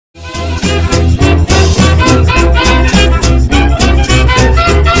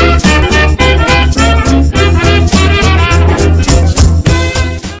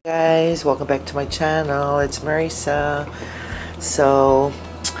welcome back to my channel. It's Marisa. So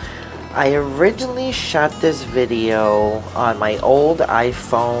I originally shot this video on my old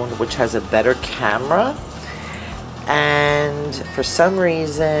iPhone, which has a better camera, and for some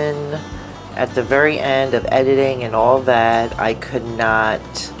reason at the very end of editing and all that, I could not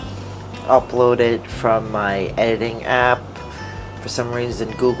upload it from my editing app. For some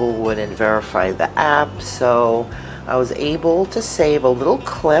reason Google wouldn't verify the app, so I was able to save a little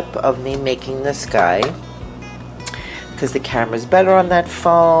clip of me making this guy because the camera's better on that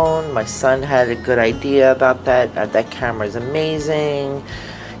phone. My son had a good idea about that. That camera is amazing.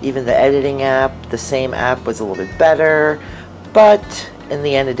 Even the editing app, the same app, was a little bit better, but in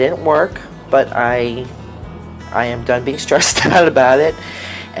the end it didn't work. But I am done being stressed out about it,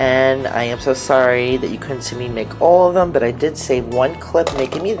 and I am so sorry that you couldn't see me make all of them, but I did save one clip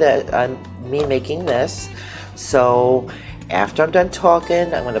making me making this. So after I'm done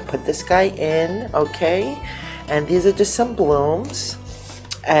talking, I'm going to put this guy in, okay? And these are just some blooms.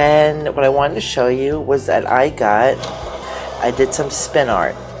 And what I wanted to show you was that I did some spin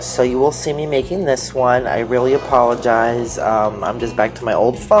art. So you will see me making this one. I really apologize. I'm just back to my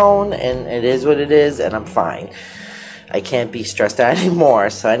old phone, and it is what it is, and I'm fine. I can't be stressed out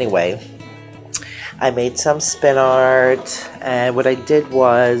anymore. So anyway, I made some spin art, and what I did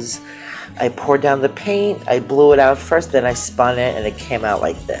was I poured down the paint, I blew it out first, then I spun it, and it came out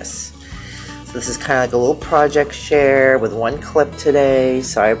like this. So this is kind of like a little project share with one clip today.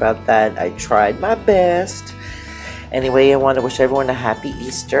 Sorry about that. I tried my best. Anyway, I want to wish everyone a happy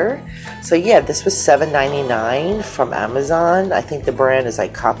Easter. So yeah, this was $7.99 from Amazon. I think the brand is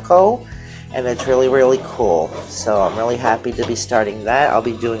like Copco, and it's really, really cool. So I'm really happy to be starting that. I'll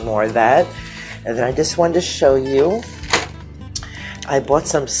be doing more of that. And then I just wanted to show you, I bought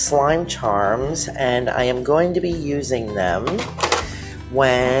some slime charms, and I am going to be using them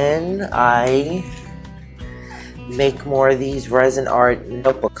when I make more of these resin art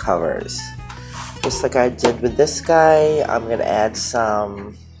notebook covers. Just like I did with this guy, I'm going to add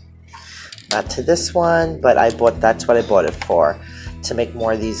some, not to this one, but that's what I bought it for, to make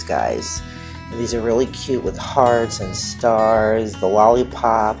more of these guys. And these are really cute with hearts and stars. The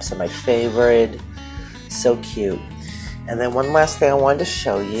lollipops are my favorite. So cute. And then one last thing I wanted to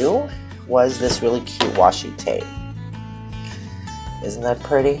show you was this really cute washi tape. Isn't that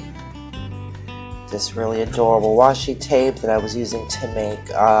pretty? This really adorable washi tape that I was using to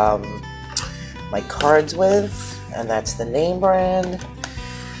make my cards with, and that's the name brand.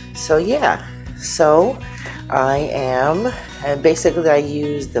 So yeah, so and basically I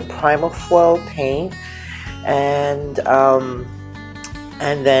used the Primal Flow paint and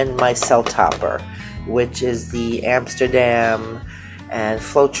then my cell topper, which is the Amsterdam and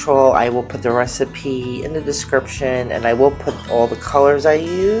Floetrol. I will put the recipe in the description, and I will put all the colors I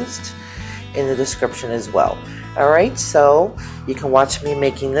used in the description as well. Alright, so you can watch me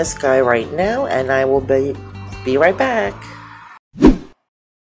making this guy right now, and I will be right back.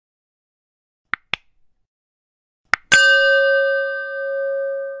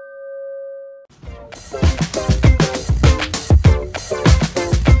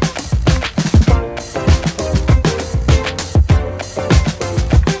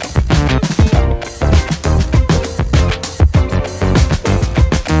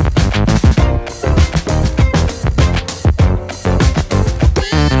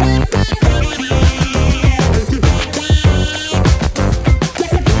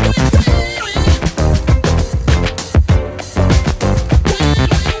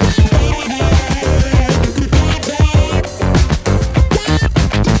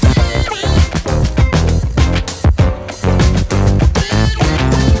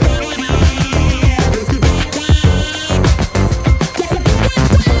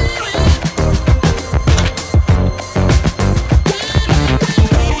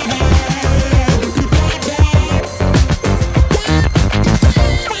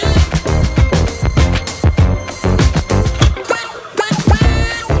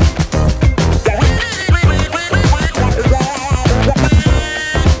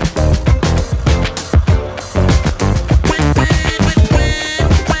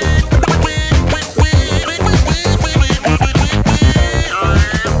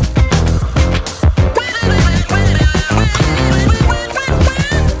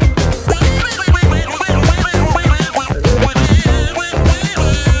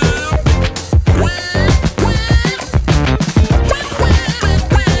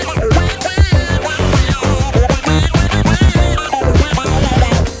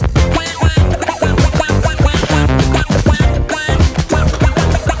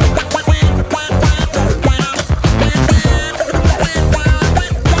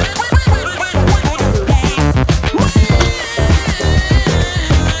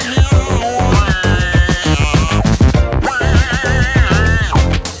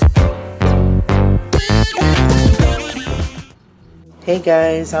 Hey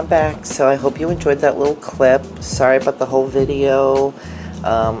guys, I'm back. So I hope you enjoyed that little clip. Sorry about the whole video.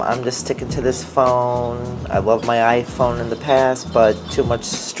 I'm just sticking to this phone. I love my iPhone in the past, but too much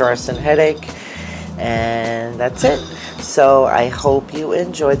stress and headache, and that's it. So I hope you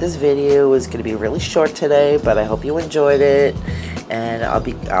enjoyed this video. It's going to be really short today, but I hope you enjoyed it. And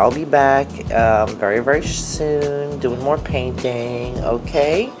I'll be back very soon doing more painting.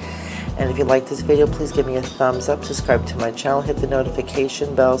 Okay. And if you like this video, please give me a thumbs up, subscribe to my channel, hit the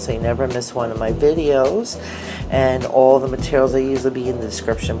notification bell so you never miss one of my videos. And all the materials I use will be in the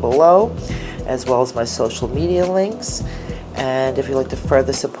description below, as well as my social media links. And if you'd like to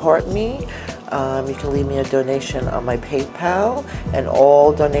further support me, you can leave me a donation on my PayPal, and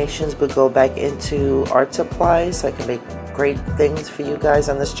all donations would go back into art supplies so I can make great things for you guys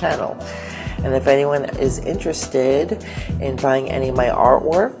on this channel. And if anyone is interested in buying any of my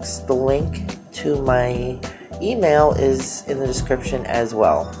artworks, the link to my email is in the description as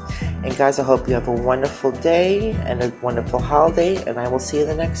well. And guys, I hope you have a wonderful day and a wonderful holiday, and I will see you in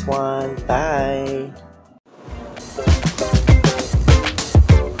the next one. Bye.